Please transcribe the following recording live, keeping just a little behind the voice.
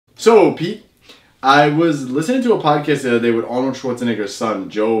So, Pete, I was listening to a podcast the other day with Arnold Schwarzenegger's son,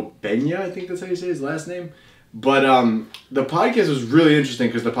 Joe Benya, I think that's how you say his last name. But the podcast was really interesting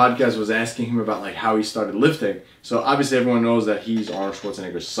because the podcast was asking him about like how he started lifting. So obviously everyone knows that he's Arnold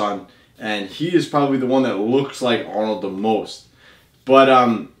Schwarzenegger's son, and he is probably the one that looks like Arnold the most. But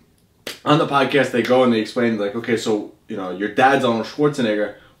on the podcast they go and they explain like, okay, so you know your dad's Arnold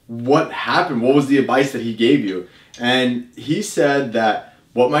Schwarzenegger. What happened? What was the advice that he gave you? And he said that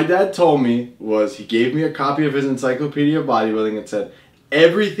what my dad told me was he gave me a copy of his Encyclopedia of Bodybuilding and said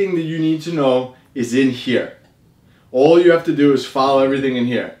everything that you need to know is in here. All you have to do is follow everything in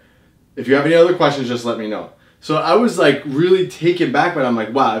here. If you have any other questions, just let me know. So I was like really taken back, but I'm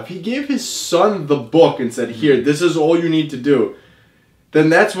like, wow, if he gave his son the book and said, here, this is all you need to do, then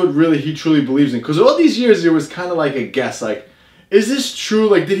that's what really he truly believes in. Because all these years, it was kind of like a guess, like, is this true?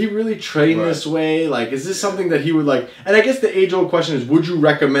 Like, did he really train this way? Like, is this something that he would like? And I guess the age-old question is, would you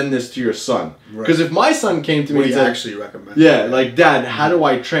recommend this to your son? Because if my son came to me and said, actually recommend like, Dad, how do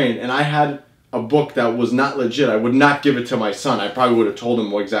I train? And I had a book that was not legit, I would not give it to my son. I probably would have told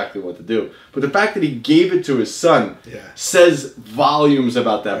him exactly what to do. But the fact that he gave it to his son says volumes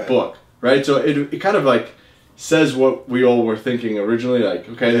about that book, right? So it kind of like says what we all were thinking originally, like,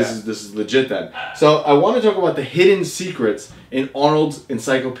 okay, this is legit then. So I want to talk about the hidden secrets in Arnold's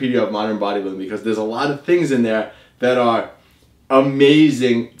Encyclopedia of Modern Bodybuilding, because there's a lot of things in there that are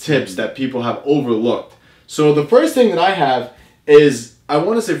amazing tips that people have overlooked. So the first thing that I have is, I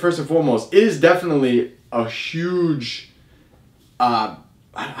want to say first and foremost, it is definitely a huge, I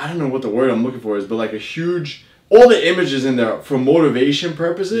don't know what the word I'm looking for is, but like a huge, all the images in there for motivation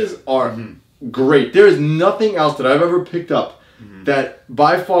purposes are great. There is nothing else that I've ever picked up that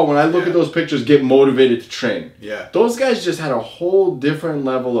by far, when I look at those pictures, get motivated to train. Those guys just had a whole different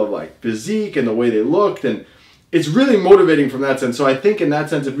level of like physique and the way they looked, and it's really motivating from that sense. So I think in that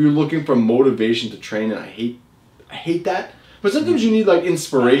sense, if you're looking for motivation to train, and I hate that, but sometimes you need like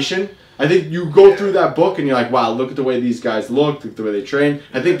inspiration. I think you go through that book and you're like, wow, look at the way these guys look, look at the way they train.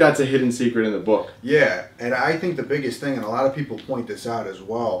 I think that's a hidden secret in the book. Yeah, and I think the biggest thing, and a lot of people point this out as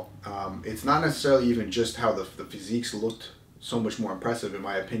well, it's not necessarily even just how the physiques looked so much more impressive, in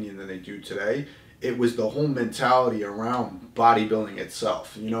my opinion, than they do today. It was the whole mentality around bodybuilding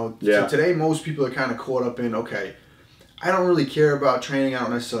itself. You know, so today most people are kind of caught up in, okay, I don't really care about training. I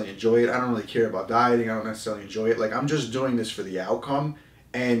don't necessarily enjoy it. I don't really care about dieting. I don't necessarily enjoy it. Like, I'm just doing this for the outcome.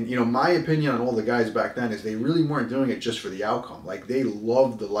 And, you know, my opinion on all the guys back then is they really weren't doing it just for the outcome. Like, they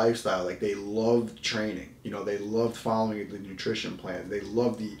loved the lifestyle. Like, they loved training. You know, they loved following the nutrition plan. They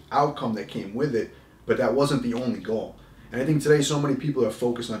loved the outcome that came with it, but that wasn't the only goal. And I think today so many people are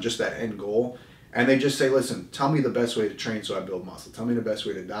focused on just that end goal. And they just say, listen, tell me the best way to train so I build muscle. Tell me the best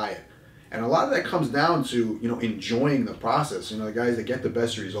way to diet. And a lot of that comes down to, you know, enjoying the process. You know, the guys that get the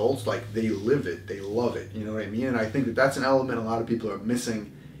best results, like, they live it, they love it, you know what I mean? And I think that that's an element a lot of people are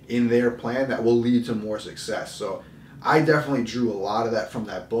missing in their plan that will lead to more success. So I definitely drew a lot of that from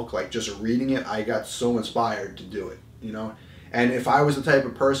that book. Like, just reading it, I got so inspired to do it, you know? And if I was the type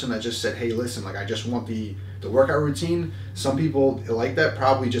of person that just said, hey, listen, like, I just want the workout routine, some people like that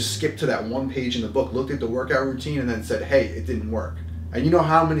probably just skipped to that one page in the book, looked at the workout routine, and then said, hey, it didn't work. And you know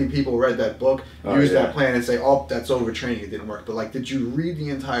how many people read that book, use that plan, and say, oh, that's overtraining, it didn't work. But, like, did you read the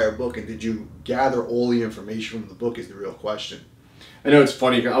entire book, and did you gather all the information from the book is the real question. I know it's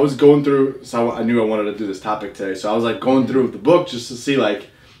funny. I was going through, so I knew I wanted to do this topic today. So I was, like, going through the book just to see, like,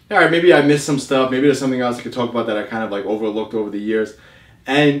 all right, maybe I missed some stuff. Maybe there's something else I could talk about that I kind of, like, overlooked over the years.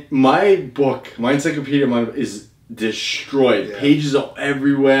 And my book, my encyclopedia is destroyed. Pages are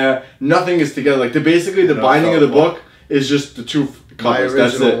everywhere. Nothing is together. Like, basically the binding of the book is just the two covers. My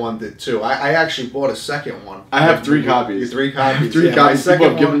original one did too. I actually bought a second one. I have 3 copies. 3 copies. 3 copies. People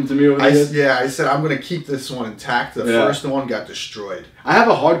have given them to me over the years. I said I'm going to keep this one intact. The first one got destroyed. I have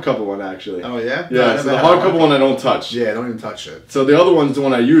a hardcover one actually. Oh yeah? Yeah, so the hardcover one I don't touch. Yeah, don't even touch it. So the other one's the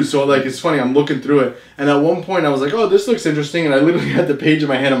one I use. So like it's funny, I'm looking through it, and at one point I was like, oh, this looks interesting, and I literally had the page in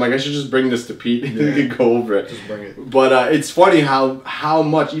my hand. I'm like, I should just bring this to Pete and he could go over it. Just bring it. But it's funny how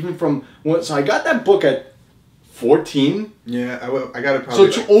much, even from, so I got that book at 14. Yeah, I got it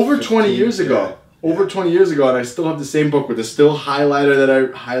probably so like over 15, 20 years ago. Over 20 years ago, and I still have the same book with the still highlighter that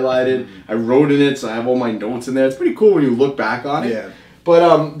I highlighted. I wrote in it, so I have all my notes in there. It's pretty cool when you look back on it. Yeah.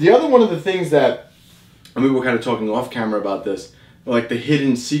 But the other one of the things that, I mean, we're kind of talking off camera about this, like the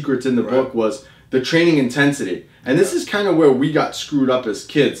hidden secrets in the book was the training intensity. And this is kind of where we got screwed up as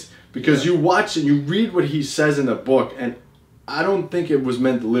kids, because you watch and you read what he says in the book, and I don't think it was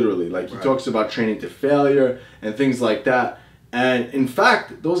meant literally. Like, he talks about training to failure and things like that. And in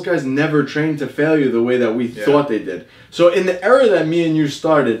fact, those guys never trained to failure the way that we thought they did. So in the era that me and you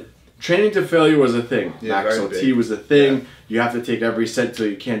started, training to failure was a thing. Yeah, Max OT was a thing. Yeah. You have to take every set till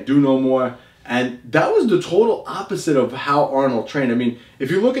you can't do no more. And that was the total opposite of how Arnold trained. I mean,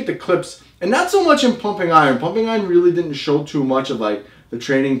 if you look at the clips, and not so much in Pumping Iron. Pumping Iron really didn't show too much of like the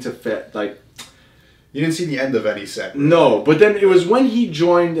training to fit, like. You didn't see the end of any set. Really. No, but then it was when he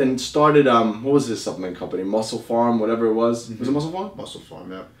joined and started, what was his supplement company? Muscle Farm, whatever it was. Mm-hmm. Was it Muscle Farm? Muscle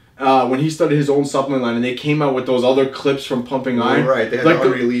Farm, yeah. When he started his own supplement line and they came out with those other clips from Pumping Iron. Right, they had like the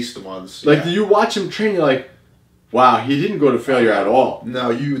unreleased ones. Like, you watch him train, you're like, wow, he didn't go to failure at all. No,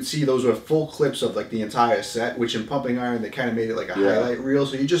 you would see those were full clips of like the entire set, which in Pumping Iron, they kind of made it like a highlight reel.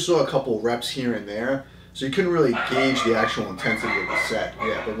 So you just saw a couple reps here and there. So you couldn't really gauge the actual intensity of the set.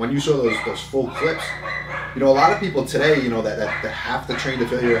 Yeah, but when you saw those full clips, you know, a lot of people today, you know, that have to train to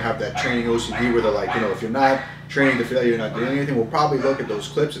failure, have that training OCD where they're like, you know, if you're not training to failure, you're not doing anything, we'll probably look at those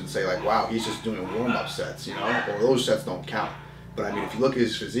clips and say like, wow, he's just doing warm-up sets, you know, or those sets don't count. But I mean, if you look at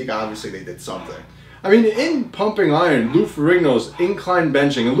his physique, obviously they did something. I mean, in Pumping Iron, Lou Ferrigno's incline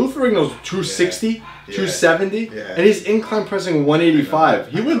benching, and Lou Ferrigno's 260, 270, and he's incline pressing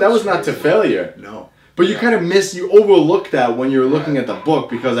 185. That was not to failure. No. But you kind of you overlook that when you're looking at the book,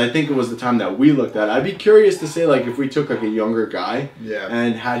 because I think it was the time that we looked at it. I'd be curious to say, like, if we took like a younger guy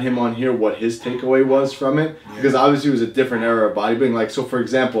and had him on here, what his takeaway was from it, because obviously it was a different era of bodybuilding. Like, so for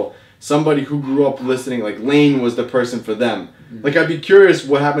example, somebody who grew up listening, like Lane was the person for them. Like, I'd be curious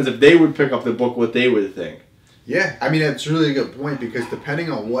what happens if they would pick up the book, what they would think. Yeah, I mean, it's really a good point, because depending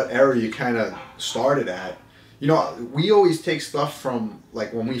on what era you kind of started at, you know, we always take stuff from,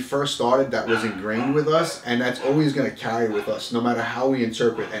 like, when we first started that was ingrained with us, and that's always going to carry with us no matter how we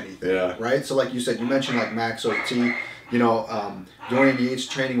interpret anything, right? So like you said, you mentioned, like, Max OT, you know, Dorian Yates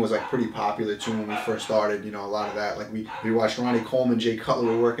training was, like, pretty popular, too, when we first started, you know, a lot of that. Like, we watched Ronnie Coleman, Jay Cutler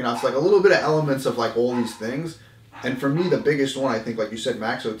were working out. It's, like, a little bit of elements of, like, all these things. And for me, the biggest one, I think, like you said,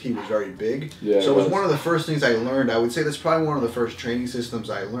 Max OT was very big. Yeah, so it was one of the first things I learned. I would say that's probably one of the first training systems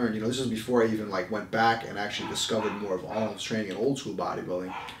I learned. You know, this is before I even like went back and actually discovered more of Arnold's training and old school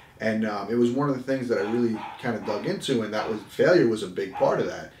bodybuilding. And it was one of the things that I really kind of dug into, and that was failure was a big part of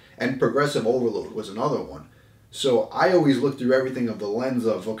that. And progressive overload was another one. So I always looked through everything of the lens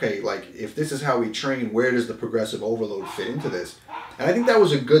of, okay, like, if this is how we train, where does the progressive overload fit into this? And I think that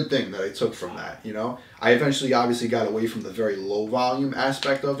was a good thing that I took from that, you know? I eventually obviously got away from the very low volume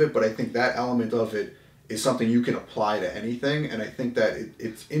aspect of it, but I think that element of it is something you can apply to anything. And I think that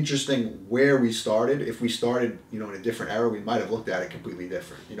it's interesting where we started. If we started, you know, in a different era, we might have looked at it completely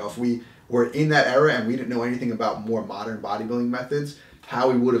different. You know, if we were in that era and we didn't know anything about more modern bodybuilding methods, how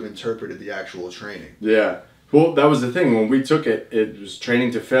we would have interpreted the actual training. Yeah. Well, that was the thing. When we took it, it was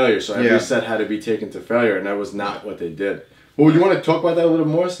training to failure. So every set had to be taken to failure, and that was not what they did. Well, you want to talk about that a little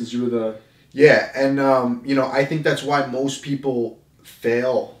more, since you were the... Yeah, and, you know, I think that's why most people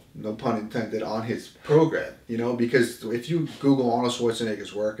fail, no pun intended, on his program. You know, because if you Google Arnold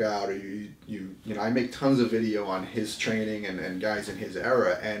Schwarzenegger's workout, or you know, I make tons of video on his training and guys in his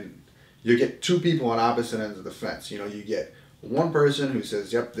era, and you get two people on opposite ends of the fence. You know, you get one person who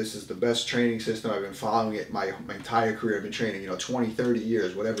says, yep, this is the best training system. I've been following it my entire career. I've been training, you know, 20, 30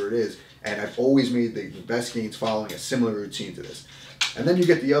 years, whatever it is. And I've always made the best gains following a similar routine to this. And then you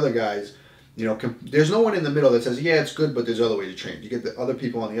get the other guys, you know, there's no one in the middle that says, yeah, it's good, but there's other ways to train. You get the other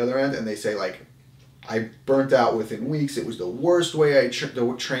people on the other end, and they say, like, I burnt out within weeks. It was the worst way I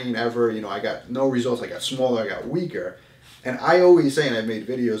train ever. You know, I got no results. I got smaller. I got weaker. And I always say, and I've made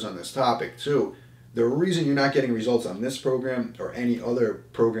videos on this topic too, the reason you're not getting results on this program or any other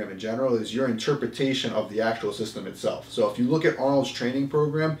program in general is your interpretation of the actual system itself. So if you look at Arnold's training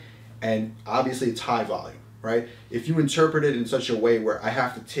program, and obviously it's high volume, right? If you interpret it in such a way where I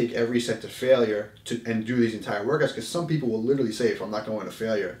have to take every set to failure and do these entire workouts, because some people will literally say, if I'm not going to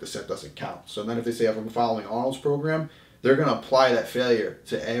failure, the set doesn't count. So then if they say, if I'm following Arnold's program, they're going to apply that failure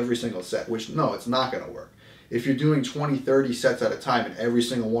to every single set, which no, it's not going to work. If you're doing 20, 30 sets at a time and every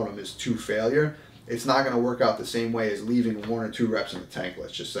single one of them is to failure, it's not going to work out the same way as leaving 1 or 2 reps in the tank,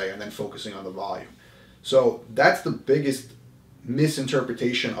 let's just say, and then focusing on the volume. So that's the biggest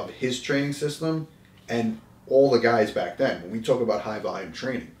misinterpretation of his training system and all the guys back then. When we talk about high volume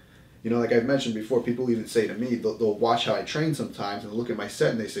training, you know, like I've mentioned before, people even say to me, they'll watch how I train sometimes and look at my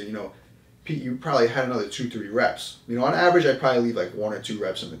set and they say, you know, Pete, you probably had another 2, 3 reps. You know, on average, I probably leave like 1 or 2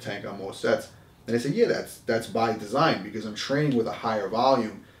 reps in the tank on most sets. And I say, yeah, that's by design, because I'm training with a higher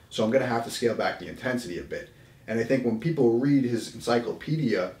volume. So I'm going to have to scale back the intensity a bit. And I think when people read his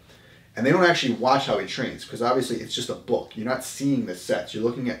encyclopedia, and they don't actually watch how he trains, because obviously it's just a book. You're not seeing the sets. You're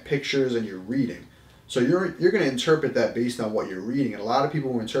looking at pictures and you're reading. So you're going to interpret that based on what you're reading. And a lot of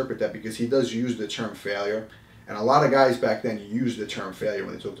people will interpret that because he does use the term failure. And a lot of guys back then used the term failure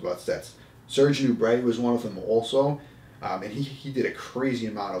when they talked about sets. Serge Nubret was one of them also. And he did a crazy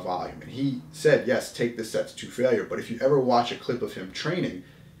amount of volume. And he said, yes, take the sets to failure. But if you ever watch a clip of him training,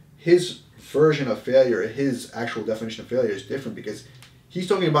 his version of failure, his actual definition of failure is different, because he's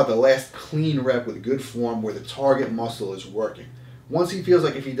talking about the last clean rep with good form where the target muscle is working. Once he feels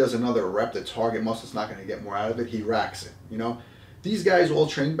like if he does another rep, the target muscle's not going to get more out of it, he racks it, you know? These guys all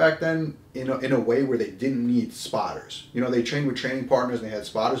trained back then in a way where they didn't need spotters. You know, they trained with training partners and they had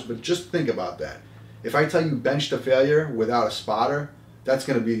spotters, but just think about that. If I tell you bench to failure without a spotter, that's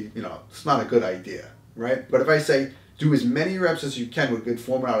going to be, you know, it's not a good idea, right? But if I say do as many reps as you can with good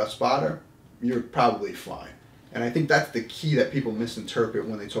form without a spotter, you're probably fine. And I think that's the key that people misinterpret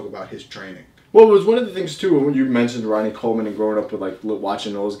when they talk about his training. Well, it was one of the things too when you mentioned Ronnie Coleman and growing up with like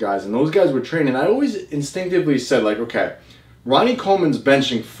watching those guys, and those guys were training. I always instinctively said like, okay, Ronnie Coleman's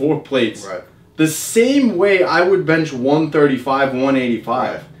benching 4 plates, right, the same way I would bench 135,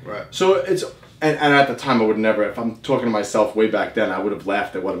 185. Right. So it's and at the time I would never. If I'm talking to myself way back then, I would have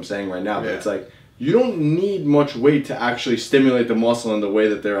laughed at what I'm saying right now. But it's like you don't need much weight to actually stimulate the muscle in the way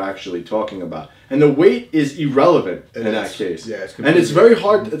that they're actually talking about. And the weight is irrelevant in that case. Yeah, it's and it's very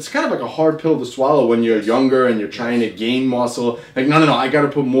hard. It's kind of like a hard pill to swallow when you're younger and you're trying to gain muscle. Like, no, I got to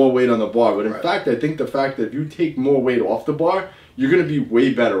put more weight on the bar. But in fact, I think the fact that if you take more weight off the bar, you're going to be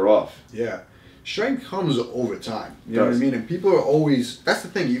way better off. Yeah. Strength comes over time. You know what I mean? And people are always, that's the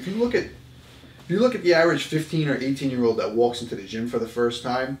thing. If you look at the average 15 or 18-year-old that walks into the gym for the first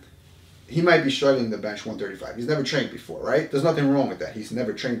time, he might be struggling to bench 135. He's never trained before, right? There's nothing wrong with that. He's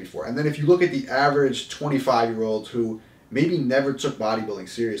never trained before. And then if you look at the average 25-year-old who maybe never took bodybuilding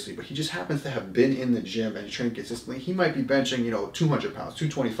seriously, but he just happens to have been in the gym and trained consistently, he might be benching, 200 pounds,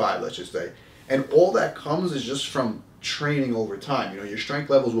 225, let's just say. And all that comes is just from training over time. Your strength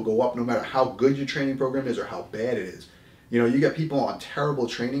levels will go up no matter how good your training program is or how bad it is. You get people on terrible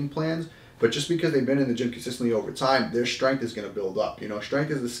training plans, but just because they've been in the gym consistently over time, their strength is going to build up.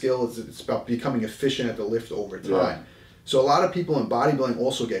 Strength is the skill. It's about becoming efficient at the lift over time. Yeah. So a lot of people in bodybuilding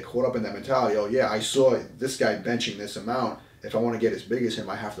also get caught up in that mentality. Oh, yeah, I saw this guy benching this amount. If I want to get as big as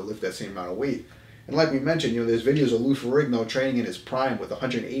him, I have to lift that same amount of weight. And like we mentioned, there's videos of Lou Ferrigno training in his prime with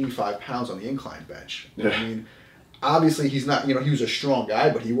 185 pounds on the incline bench. Yeah. I mean, obviously he's not, he was a strong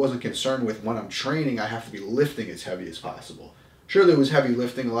guy, but he wasn't concerned with when I'm training, I have to be lifting as heavy as possible. Sure, there was heavy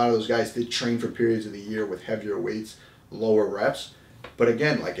lifting. A lot of those guys did train for periods of the year with heavier weights, lower reps. But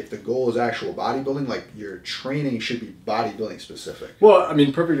again, like if the goal is actual bodybuilding, like your training should be bodybuilding specific. Well, I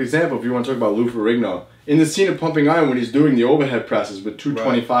mean, perfect example if you want to talk about Lou Ferrigno. In the scene of Pumping Iron when he's doing the overhead presses with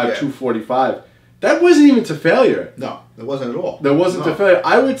 225, 245, that wasn't even to failure. No, it wasn't at all. That wasn't to failure.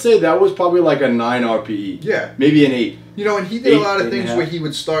 I would say that was probably like a 9 RPE. Yeah. Maybe an 8. And he did a lot of things where he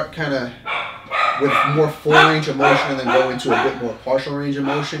would start kind of with more full range of motion and then go into a bit more partial range of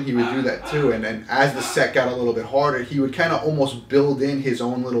motion. He would do that too. And then as the set got a little bit harder, he would kind of almost build in his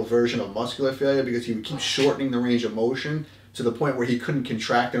own little version of muscular failure because he would keep shortening the range of motion to the point where he couldn't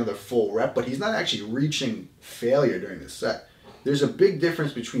contract another full rep, but he's not actually reaching failure during the set. There's a big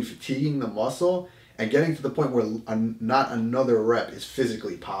difference between fatiguing the muscle and getting to the point where not another rep is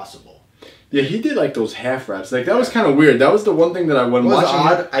physically possible. Yeah, he did like those half reps. Like that was kind of weird. That was the one thing that I went watching.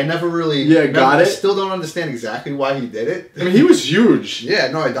 Odd. I never really got it. I still don't understand exactly why he did it. I mean, he was huge.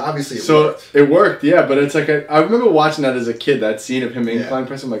 Yeah, no, obviously it worked. So it worked, yeah. But it's like I remember watching that as a kid. That scene of him incline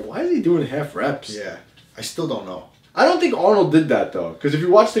pressing. I'm like, why is he doing half reps? Yeah, I still don't know. I don't think Arnold did that though, because if you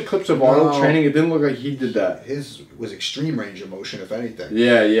watch the clips of Arnold training, it didn't look like he did that. His was extreme range of motion, if anything.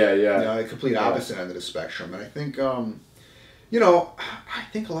 Yeah. A complete opposite end of the spectrum, and I think, I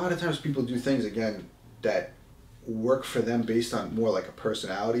think a lot of times people do things again that work for them based on more like a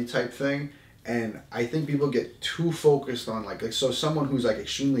personality type thing, and I think people get too focused on so someone who's like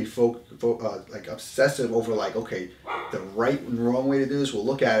extremely obsessive over okay, the right and wrong way to do this, will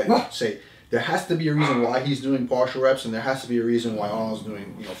look at it and say, there has to be a reason why he's doing partial reps, and there has to be a reason why Arnold's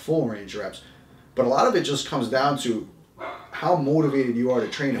doing full range reps. But a lot of it just comes down to how motivated you are to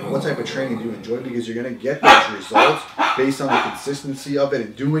train and what type of training do you enjoy, because you're going to get those results based on the consistency of it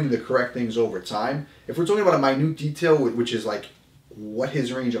and doing the correct things over time. If we're talking about a minute detail, which is like what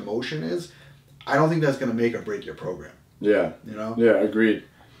his range of motion is, I don't think that's going to make or break your program. Yeah. Yeah, agreed.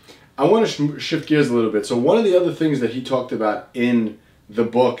 I want to shift gears a little bit. So one of the other things that he talked about in the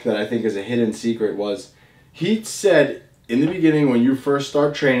book that I think is a hidden secret was he said in the beginning when you first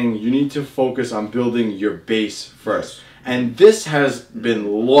start training, you need to focus on building your base first. And this has been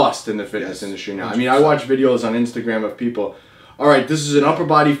lost in the fitness industry now. 100%. I mean, I watch videos on Instagram of people, all right, this is an upper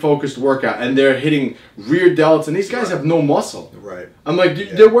body focused workout, and they're hitting rear delts, and these guys have no muscle. Right. I'm like,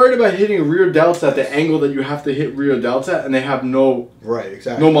 they're worried about hitting rear delts at the angle that you have to hit rear delts at, and they have no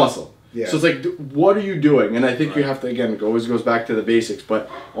no muscle. Yeah. So it's like, what are you doing? And I think you have to, again, it always goes back to the basics. But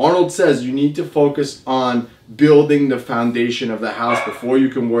Arnold says you need to focus on building the foundation of the house before you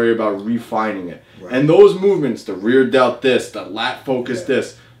can worry about refining it. Right. And those movements, the rear delt this, the lat focus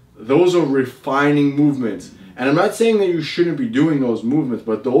this, those are refining movements. And I'm not saying that you shouldn't be doing those movements,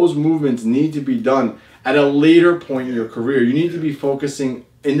 but those movements need to be done at a later point in your career. You need to be focusing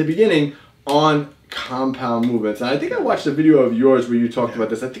in the beginning on compound movements. And I think I watched a video of yours where you talked about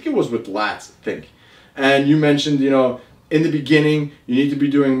this. I think it was with lats, I think. And you mentioned, you know, in the beginning, you need to be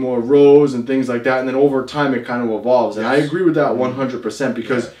doing more rows and things like that. And then over time, it kind of evolves. And I agree with that 100%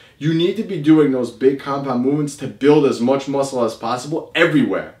 because you need to be doing those big compound movements to build as much muscle as possible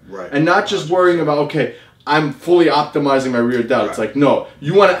everywhere. Right. And not just worrying about, okay, I'm fully optimizing my rear delt. It's like, no,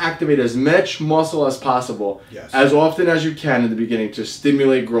 you want to activate as much muscle as possible as often as you can in the beginning to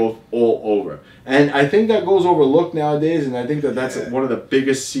stimulate growth all over. And I think that goes overlooked nowadays, and I think that that's one of the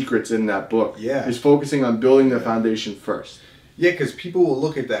biggest secrets in that book is focusing on building the foundation first. Yeah, because people will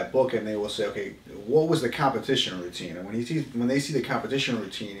look at that book and they will say, okay, what was the competition routine? And when they see the competition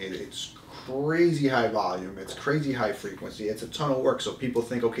routine, it's crazy high volume, it's crazy high frequency, it's a ton of work. So people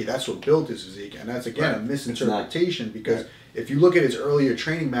think, okay, that's what built his physique, and that's again a misinterpretation because if you look at his earlier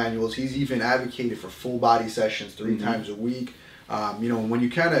training manuals, he's even advocated for full body sessions 3 times a week. You know, when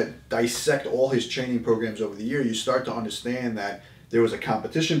you kind of dissect all his training programs over the year, you start to understand that there was a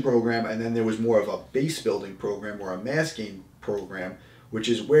competition program and then there was more of a base building program or a mass gain program, which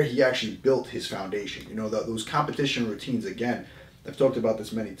is where he actually built his foundation. You know, those competition routines, again, I've talked about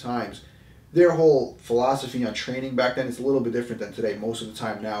this many times, their whole philosophy on training back then is a little bit different than today. Most of the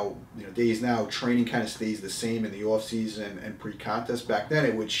time now, you know, days now, training kind of stays the same in the off season and pre-contest. Back then,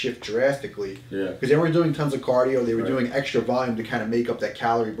 it would shift drastically because they weren't doing tons of cardio. They were doing extra volume to kind of make up that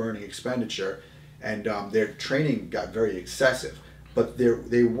calorie burning expenditure, and their training got very excessive. But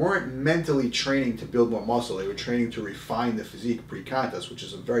they weren't mentally training to build more muscle. They were training to refine the physique pre-contest, which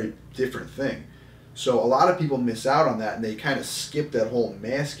is a very different thing. So a lot of people miss out on that, and they kind of skip that whole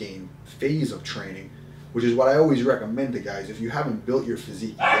mass gain phase of training, which is what I always recommend to guys. If you haven't built your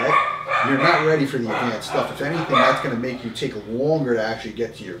physique yet, you're not ready for the advanced stuff. If anything, that's going to make you take longer to actually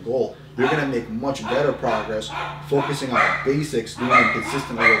get to your goal. You're going to make much better progress focusing on the basics, doing them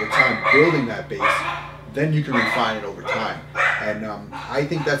consistently over time, building that base. Then you can refine it over time. And I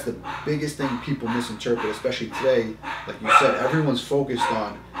think that's the biggest thing people misinterpret, especially today. Like you said, everyone's focused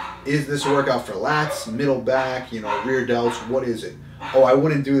on, is this workout for lats, middle back, you know, rear delts, what is it? Oh, I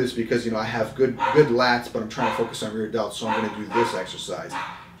wouldn't do this because, you know, I have good lats, but I'm trying to focus on rear delts, so I'm going to do this exercise.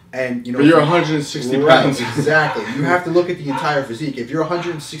 And, you know, but you're 160 pounds. Exactly. You have to look at the entire physique. If you're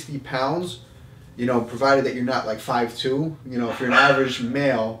 160 pounds, you know, provided that you're not like 5'2", you know, if you're an average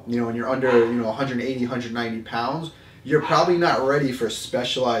male, you know, and you're under, you know, 180, 190 pounds, you're probably not ready for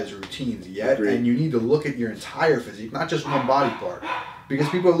specialized routines yet. Agreed. And you need to look at your entire physique, not just one body part. Because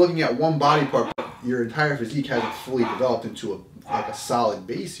people are looking at one body part, but your entire physique hasn't fully developed into a solid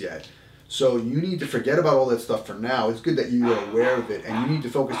base yet. So you need to forget about all that stuff for now. It's good that you are aware of it, and you need to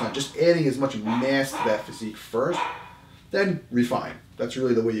focus on just adding as much mass to that physique first, then refine. That's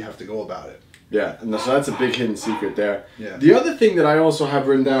really the way you have to go about it. Yeah, and so that's a big hidden secret there. Yeah. The other thing that I also have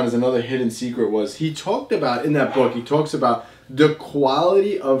written down as another hidden secret was he talked about, in that book, he talks about the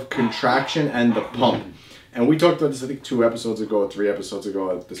quality of contraction and the pump. And we talked about this, I think, 2 episodes ago or 3 episodes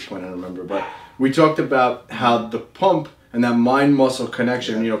ago at this point, I don't remember. But we talked about how the pump and that mind-muscle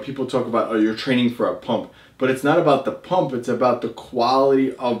connection, you know, people talk about, oh, you're training for a pump. But it's not about the pump, it's about the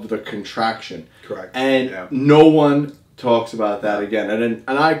quality of the contraction. Correct. And no one talks about that again. And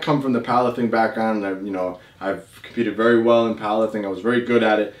I come from the powerlifting background, and I've competed very well in powerlifting. I was very good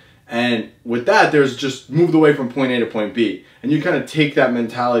at it. And with that, there's just moved away from point A to point B. And you kind of take that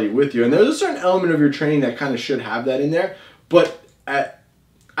mentality with you. And there's a certain element of your training that kind of should have that in there. But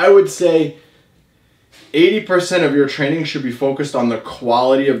I would say 80% of your training should be focused on the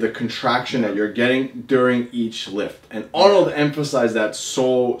quality of the contraction that you're getting during each lift. And Arnold emphasized that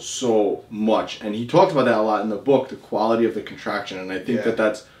so much. And he talked about that a lot in the book, the quality of the contraction. And I think that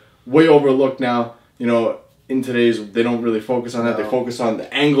that's way overlooked now. You know, in today's, they don't really focus on that. They focus on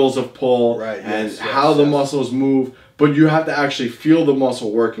the angles of pull and how the muscles move. But you have to actually feel the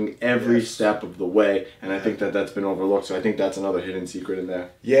muscle working every step of the way. And I think that that's been overlooked. So I think that's another hidden secret in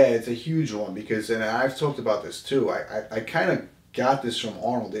there. Yeah, it's a huge one because, and I've talked about this too, I kind of got this from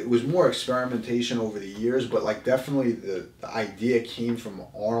Arnold. It was more experimentation over the years, but like definitely the idea came from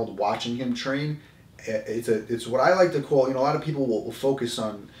Arnold watching him train. it's what I like to call, a lot of people will focus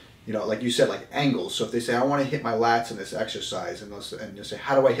on, like you said, like angles. So if they say, I want to hit my lats in this exercise, and you'll say,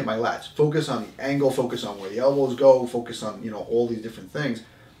 how do I hit my lats? Focus on the angle, focus on where the elbows go, focus on, all these different things.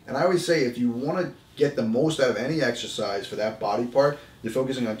 And I always say, if you want to get the most out of any exercise for that body part, you're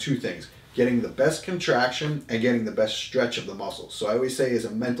focusing on two things: getting the best contraction and getting the best stretch of the muscles. So I always say, as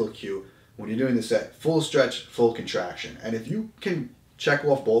a mental cue, when you're doing the set, full stretch, full contraction. And if you can check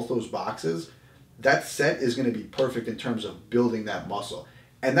off both those boxes, that set is going to be perfect in terms of building that muscle.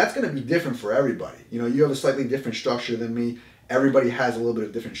 And that's going to be different for everybody. You have a slightly different structure than me. Everybody has a little bit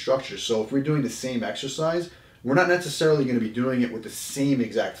of different structure. So if we're doing the same exercise, we're not necessarily going to be doing it with the same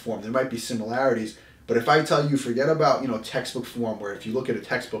exact form. There might be similarities, but if I tell you, forget about, textbook form, where if you look at a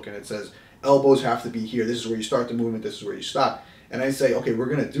textbook and it says elbows have to be here, this is where you start the movement, this is where you stop. And I say, okay, we're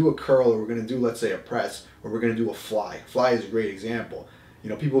going to do a curl, or we're going to do, let's say, a press, or we're going to do a fly. Fly is a great example.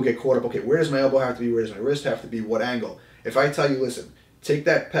 People get caught up, okay, where does my elbow have to be? Where does my wrist have to be? What angle? If I tell you, listen, take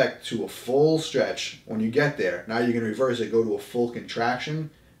that pec to a full stretch. When you get there, now you're going to reverse it, go to a full contraction.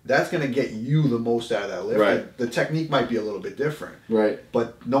 That's going to get you the most out of that lift. Right. The technique might be a little bit different. Right.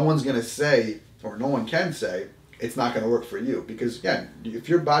 But no one's going to say, or no one can say, it's not going to work for you. Because, again, if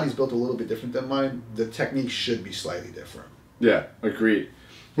your body's built a little bit different than mine, the technique should be slightly different. Yeah, agreed.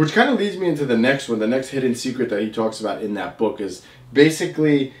 Which kind of leads me into the next one. The next hidden secret that he talks about in that book is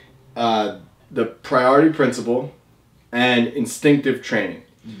basically the priority principle and instinctive training.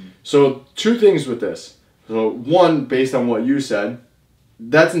 Mm-hmm. So two things with this. So one, based on what you said,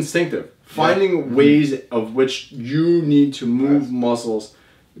 that's instinctive. Finding ways of which you need to move muscles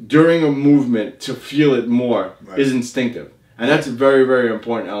during a movement to feel it more is instinctive. And that's a very, very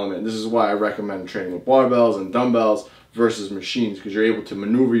important element. This is why I recommend training with barbells and dumbbells versus machines, because you're able to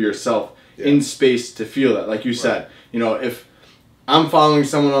maneuver yourself in space to feel that. Like you said, if I'm following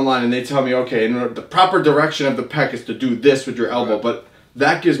someone online and they tell me, okay, the proper direction of the pec is to do this with your elbow, but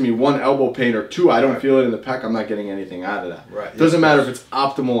that gives me one elbow pain or two, I don't feel it in the pec, I'm not getting anything out of that. Right. Doesn't matter if it's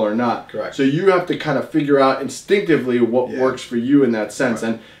optimal or not. Correct. So you have to kind of figure out instinctively what works for you in that sense.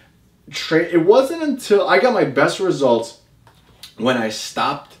 And it wasn't until I got my best results when I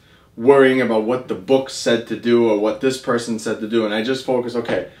stopped worrying about what the book said to do or what this person said to do, and I just focused,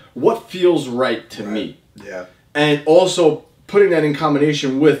 okay, what feels right to me? Yeah. And also putting that in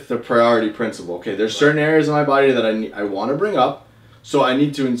combination with the priority principle. Okay, there's certain areas of my body that I want to bring up, so I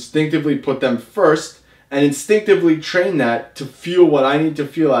need to instinctively put them first and instinctively train that to feel what I need to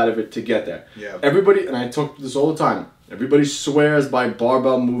feel out of it to get there. Yeah. Everybody, and I talk this all the time, everybody swears by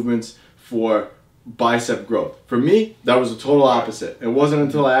barbell movements for bicep growth. For me, that was the total opposite. It wasn't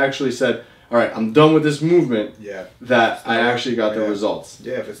until I actually said, all right, I'm done with this movement that I actually got the results.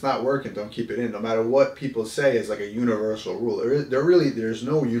 Yeah, if it's not working, don't keep it in. No matter what people say is like a universal rule. There's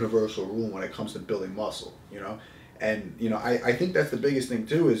no universal rule when it comes to building muscle, And, I think that's the biggest thing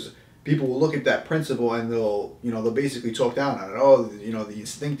too, is people will look at that principle and they'll basically talk down on it. Oh, the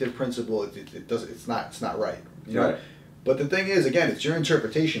instinctive principle, it's not right. Right. But the thing is, again, it's your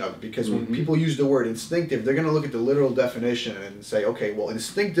interpretation of it, because when people use the word instinctive, they're going to look at the literal definition and say, okay, well,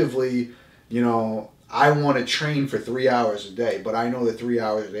 instinctively, I want to train for 3 hours a day, but I know that 3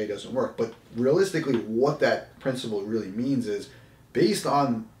 hours a day doesn't work. But realistically, what that principle really means is, based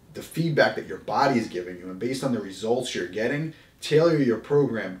on the feedback that your body is giving you and based on the results you're getting, tailor your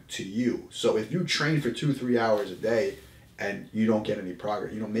program to you. So if you train for 2-3 hours a day and you don't get any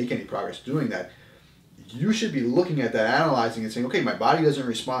progress, you don't make any progress doing that, you should be looking at that, analyzing and saying, okay, my body doesn't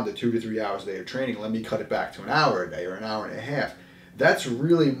respond to 2 to 3 hours a day of training. Let me cut it back to an hour a day or an hour and a half. That's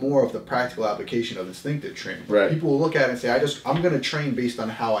really more of the practical application of instinctive training. Right. People will look at it and say, I'm going to train based on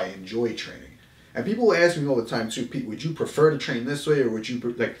how I enjoy training. And people will ask me all the time too, Pete, would you prefer to train this way, or would you,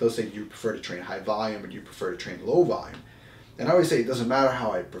 they'll say, do you prefer to train high volume, or do you prefer to train low volume? And I always say, it doesn't matter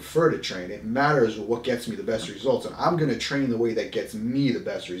how I prefer to train. It matters what gets me the best results. And I'm going to train the way that gets me the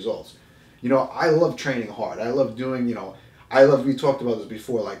best results. I love training hard. I love doing, we talked about this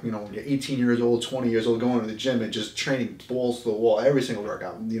before, like, when you're 18 years old, 20 years old, going to the gym and just training balls to the wall, every single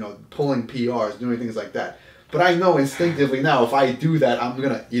workout, pulling PRs, doing things like that. But I know instinctively now, if I do that, I'm going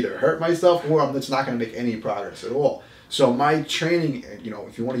to either hurt myself or I'm just not going to make any progress at all. So my training,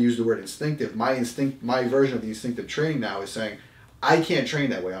 if you want to use the word instinctive, my version of the instinctive training now is saying, I can't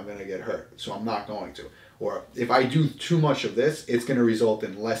train that way, I'm going to get hurt, so I'm not going to. Or if I do too much of this, it's going to result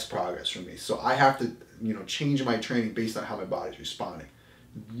in less progress for me. So I have to, change my training based on how my body's responding.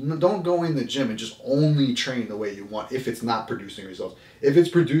 Don't go in the gym and just only train the way you want if it's not producing results. If it's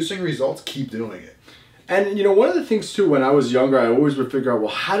producing results, keep doing it. And, one of the things, too, when I was younger, I always would figure out, well,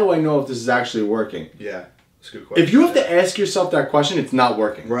 how do I know if this is actually working? Yeah. That's a good question. If you have to ask yourself that question, it's not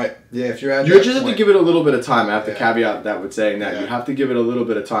working. Right. Yeah, if you're at You just have to give it a little bit of time. I have to caveat that with saying that. Yeah. You have to give it a little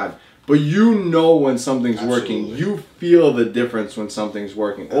bit of time. But you know when something's working. You feel the difference when something's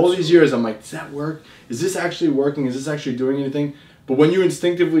working. Absolutely. All these years, I'm like, does that work? Is this actually working? Is this actually doing anything? But when you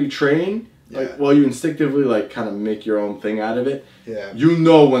instinctively train, you instinctively like kind of make your own thing out of it. Yeah. You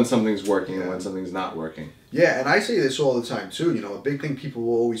know when something's working and when something's not working. Yeah, and I say this all the time too. You know, a big thing people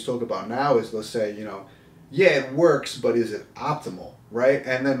will always talk about now is they'll say, you know, yeah, it works, but is it optimal, right?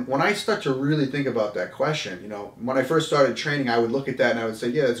 And then when I start to really think about that question, you know, when I first started training, I would look at that and I would say,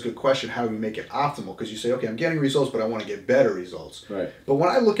 yeah, that's a good question. How do we make it optimal? Because you say, okay, I'm getting results, but I want to get better results. Right. But when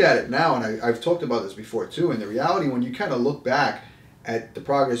I look at it now, and I've talked about this before too, and the reality when you kind of look back at the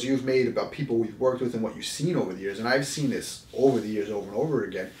progress you've made about people we've worked with and what you've seen over the years, and I've seen this over the years over and over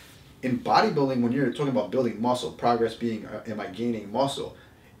again, in bodybuilding, when you're talking about building muscle, progress being, am I gaining muscle?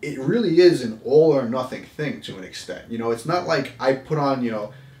 It really is an all or nothing thing to an extent. You know, it's not like I put on, you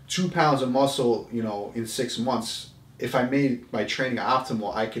know, 2 pounds of muscle, you know, in 6 months. If I made my training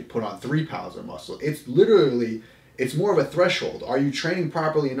optimal, I could put on 3 pounds of muscle. It's literally, it's more of a threshold. Are you training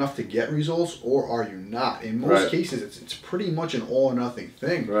properly enough to get results or are you not? In most cases, it's pretty much an all or nothing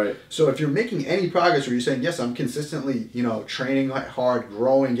thing. Right. So if you're making any progress where you're saying, yes, I'm consistently, you know, training hard,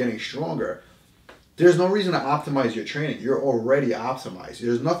 growing, getting stronger, there's no reason to optimize your training. You're already optimized.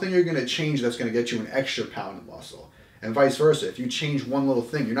 There's nothing you're going to change that's going to get you an extra pound of muscle. And vice versa. If you change one little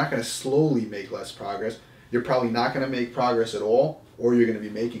thing, you're not going to slowly make less progress. You're probably not going to make progress at all, or you're going to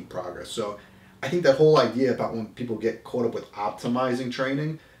be making progress. So I think that whole idea about when people get caught up with optimizing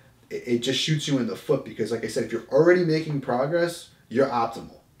training, it just shoots you in the foot because, like I said, if you're already making progress, you're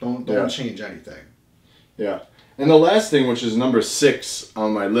optimal. Don't change anything. Yeah. And the last thing, which is number 6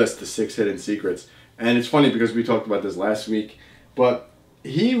 on my list, the 6 hidden secrets. And it's funny because we talked about this last week, but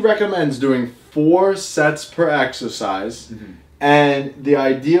he recommends doing 4 sets per exercise, and the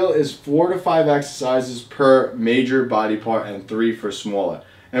ideal is 4 to 5 exercises per major body part and 3 for smaller.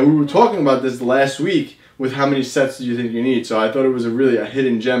 And we were talking about this last week with how many sets do you think you need, so I thought it was a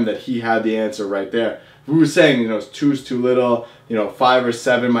hidden gem that he had the answer right there. We were saying, you know, 2 is too little, you know, 5 or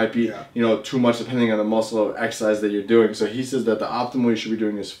 7 might be, you know, too much depending on the muscle or exercise that you're doing. So he says that the optimal you should be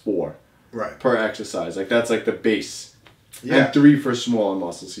doing is 4. Right. Per exercise. Like, that's like the base. Yeah. And 3 for smaller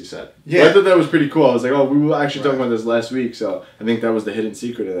muscles, he said. Yeah. So I thought that was pretty cool. I was like, oh, we were actually talking about this last week, so I think that was the hidden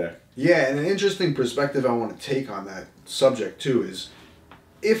secret in there. Yeah, and an interesting perspective I want to take on that subject, too, is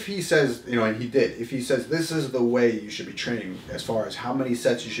if he says, you know, and he did, if he says this is the way you should be training as far as how many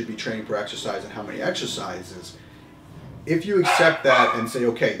sets you should be training per exercise and how many exercises, if you accept that and say,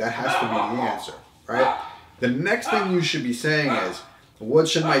 okay, that has to be the answer, right? The next thing you should be saying is, what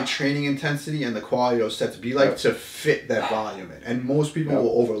should my training intensity and the quality of those sets be like to fit that volume in? And most people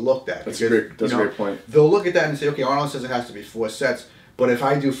will overlook that. That's a great point. They'll look at that and say, okay, Arnold says it has to be 4 sets, but if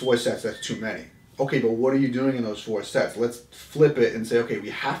I do 4 sets, that's too many. Okay, but what are you doing in those 4 sets? Let's flip it and say, okay, we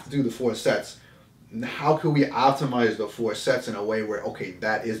have to do the 4 sets. How can we optimize the 4 sets in a way where, okay,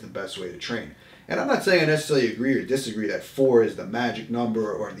 that is the best way to train? And I'm not saying I necessarily agree or disagree that 4 is the magic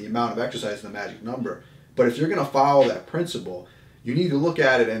number or the amount of exercise is the magic number. But if you're going to follow that principle, you need to look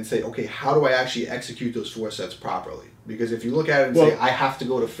at it and say, okay, how do I actually execute those 4 sets properly? Because if you look at it and say, I have to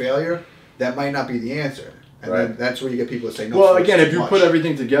go to failure, that might not be the answer. And then that's where you get people to say, no. Well, again, if you put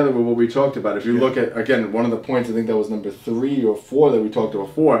everything together with what we talked about, if you look at, again, one of the points, I think that was number 3 or 4 that we talked about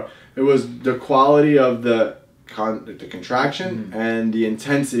before, it was the quality of the contraction and the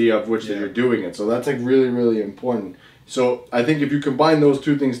intensity of which that you're doing it. So that's like really, really important. So I think if you combine those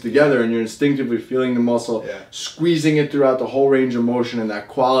 2 things together and you're instinctively feeling the muscle, squeezing it throughout the whole range of motion, and that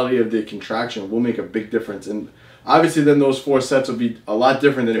quality of the contraction will make a big difference. And obviously then those 4 sets will be a lot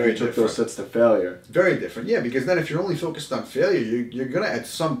different than if you took those sets to failure. Very different, yeah, because then if you're only focused on failure, you're going to at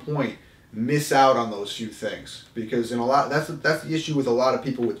some point miss out on those few things. Because in a lot, that's the issue with a lot of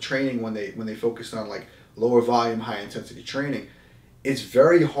people with training when they focus on like lower volume, high intensity training. It's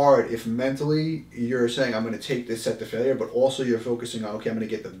very hard if mentally you're saying, I'm going to take this set to failure, but also you're focusing on, okay, I'm going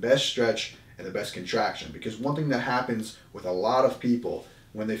to get the best stretch and the best contraction. Because one thing that happens with a lot of people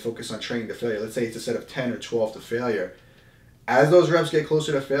when they focus on training to failure, let's say it's a set of 10 or 12 to failure, as those reps get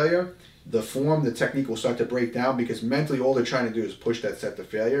closer to failure, the form, the technique will start to break down because mentally all they're trying to do is push that set to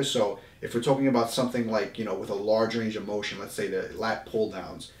failure. So if we're talking about something like, you know, with a large range of motion, let's say the lat pull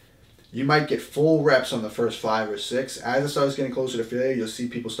downs, you might get full reps on the first 5 or 6. As it starts getting closer to failure, you'll see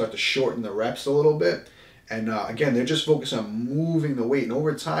people start to shorten the reps a little bit. And again, they're just focused on moving the weight. And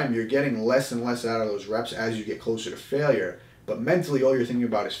over time, you're getting less and less out of those reps as you get closer to failure. But mentally, all you're thinking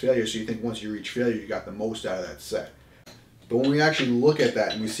about is failure. So you think once you reach failure, you got the most out of that set. But when we actually look at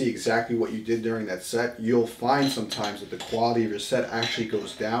that and we see exactly what you did during that set, you'll find sometimes that the quality of your set actually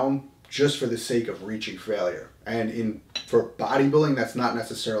goes down just for the sake of reaching failure. And for bodybuilding, that's not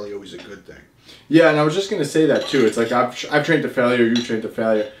necessarily always a good thing. Yeah, and I was just going to say that too. It's like I've trained to failure, you trained to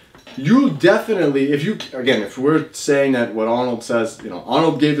failure. You definitely, if we're saying that what Arnold says,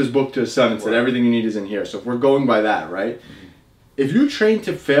 Arnold gave his book to his son and said everything you need is in here. So if we're going by that, right? Mm-hmm. If you train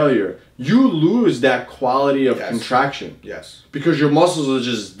to failure, you lose that quality of contraction. Yes. Because your muscles are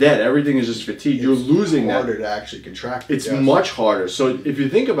just dead. Everything is just fatigued. You're losing that. It's harder to actually contract. It's much harder. So if you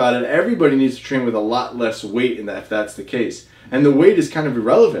think about it, everybody needs to train with a lot less weight in that, if that's the case. And the weight is kind of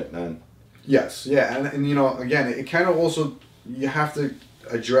irrelevant, man. Yes, yeah. And again, it kind of also, you have to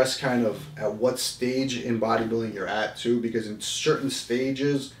address kind of at what stage in bodybuilding you're at too, because in certain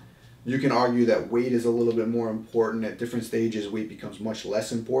stages you can argue that weight is a little bit more important. At different stages weight becomes much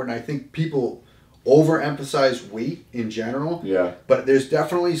less important. I think people overemphasize weight in general, but there's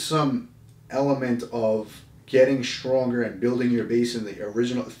definitely some element of getting stronger and building your base in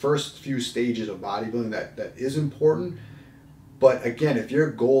the first few stages of bodybuilding that is important. But again, if your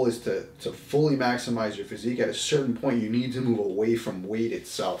goal is to fully maximize your physique, at a certain point you need to move away from weight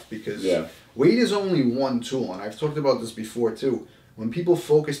itself, because weight is only one tool. And I've talked about this before too. When people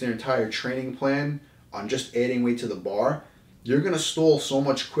focus their entire training plan on just adding weight to the bar, you're going to stall so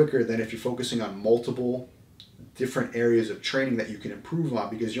much quicker than if you're focusing on multiple different areas of training that you can improve on,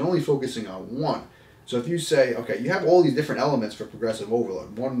 because you're only focusing on one. So if you say, okay, you have all these different elements for progressive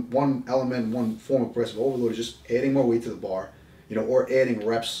overload. One element, one form of progressive overload is just adding more weight to the bar, or adding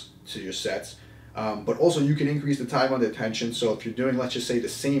reps to your sets. But also you can increase the time under tension. So if you're doing, let's just say, the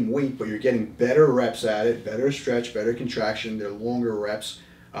same weight, but you're getting better reps at it, better stretch, better contraction, they're longer reps,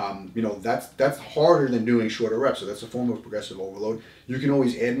 that's harder than doing shorter reps. So that's a form of progressive overload. You can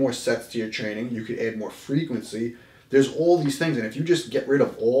always add more sets to your training. You could add more frequency. There's all these things. And if you just get rid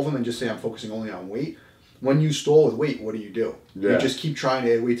of all of them and just say, I'm focusing only on weight, when you stall with weight, what do? You just keep trying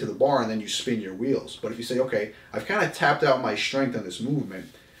to add weight to the bar, and then you spin your wheels. But if you say, okay, I've kind of tapped out my strength on this movement,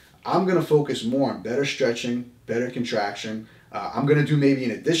 I'm going to focus more on better stretching, better contraction. I'm going to do maybe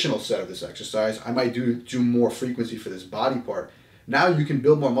an additional set of this exercise. I might do more frequency for this body part. Now you can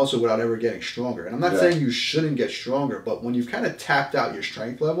build more muscle without ever getting stronger. And I'm not saying you shouldn't get stronger, but when you've kind of tapped out your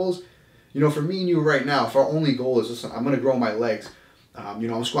strength levels, for me and you right now, if our only goal is, listen, I'm going to grow my legs.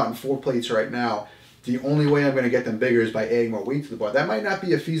 I'm squatting 4 plates right now. The only way I'm going to get them bigger is by adding more weight to the bar. That might not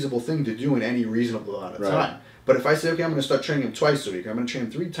be a feasible thing to do in any reasonable amount of time. But if I say, okay, I'm going to start training them twice a week, I'm going to train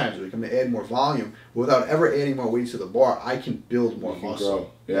them 3 times a week, I'm going to add more volume, without ever adding more weight to the bar, I can build more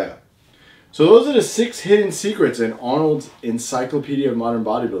muscle. Yeah. So those are the 6 hidden secrets in Arnold's Encyclopedia of Modern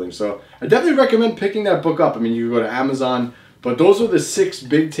Bodybuilding. So I definitely recommend picking that book up. I mean, you can go to Amazon, but those are the 6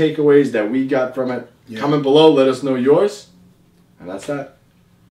 big takeaways that we got from it. Comment below, let us know yours, and that's that.